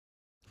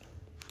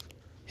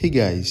Hey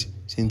guys,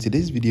 so in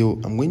today's video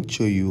I'm going to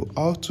show you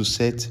how to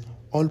set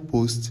all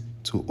posts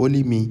to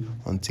only me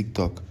on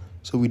TikTok.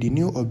 So with the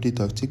new update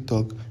of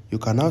TikTok, you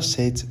can now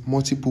set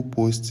multiple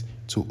posts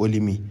to only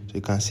me. So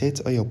you can set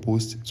all your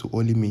posts to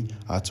only me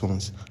at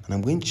once, and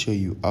I'm going to show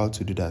you how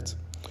to do that.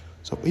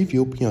 So if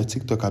you open your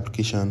TikTok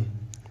application,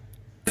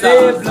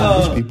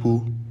 most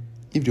people,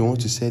 if they want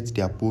to set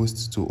their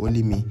posts to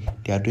only me,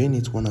 they are doing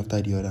it one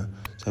after the other.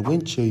 So I'm going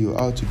to show you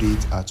how to do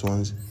it at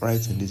once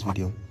right in this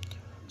video.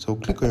 So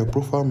click on your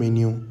profile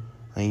menu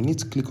and you need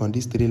to click on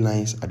these three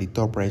lines at the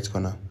top right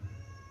corner.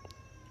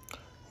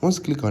 Once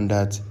you click on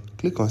that,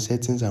 click on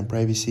settings and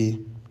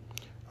privacy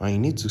and you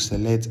need to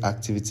select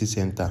activity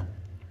center.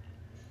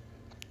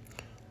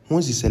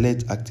 Once you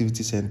select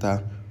activity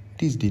center,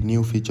 this is the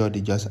new feature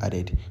they just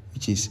added,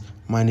 which is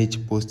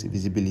manage post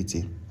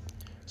visibility.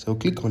 So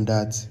click on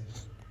that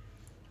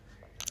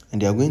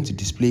and they are going to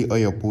display all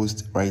your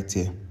posts right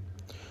here.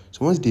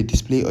 So once they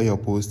display all your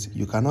posts,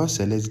 you can now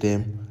select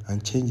them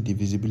and change the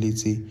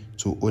visibility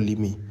to only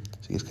me.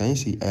 So as you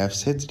see, I have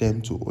set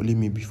them to only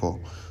me before.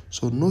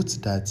 So note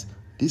that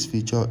this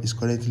feature is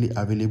currently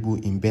available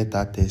in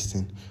beta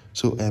testing.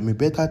 So I am a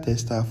beta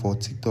tester for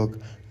TikTok.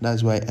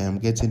 That's why I am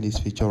getting this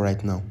feature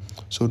right now.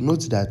 So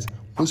note that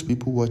most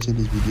people watching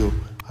this video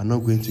are not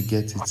going to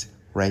get it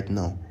right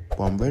now.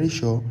 But I'm very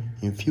sure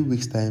in a few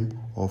weeks time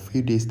or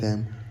few days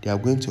time, they are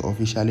going to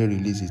officially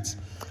release it.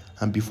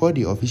 And before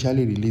they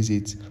officially release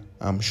it,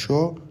 I'm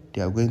sure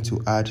they are going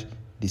to add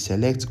the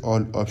select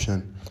all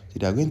option. So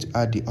they are going to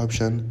add the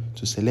option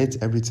to select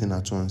everything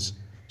at once.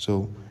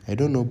 So I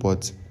don't know,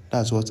 but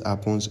that's what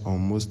happens on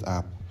most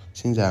apps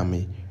since I am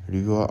a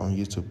reviewer on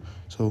YouTube.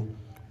 So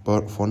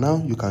but for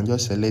now, you can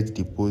just select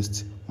the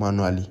post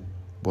manually,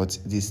 but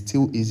it is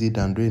still easy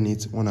than doing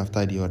it one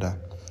after the other.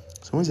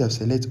 So once you have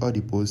selected all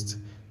the posts,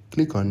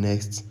 click on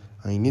next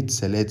and you need to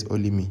select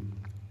only me.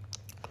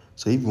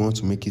 So if you want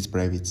to make it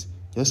private,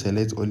 just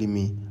select only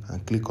me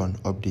and click on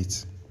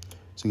update.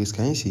 So guys,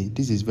 can you see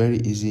this is very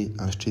easy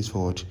and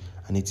straightforward,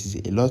 and it is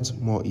a lot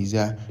more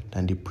easier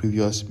than the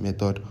previous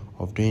method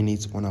of doing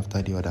it one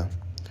after the other.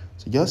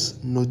 So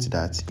just note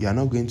that you are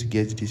not going to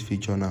get this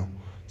feature now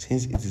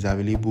since it is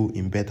available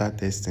in beta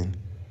testing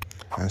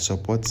and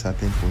support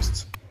certain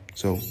posts.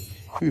 So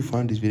if you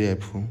found this video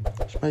helpful,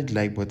 smash the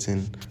like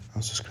button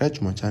and subscribe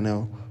to my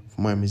channel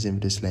for more amazing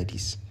videos like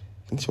this.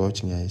 Thanks for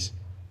watching, guys.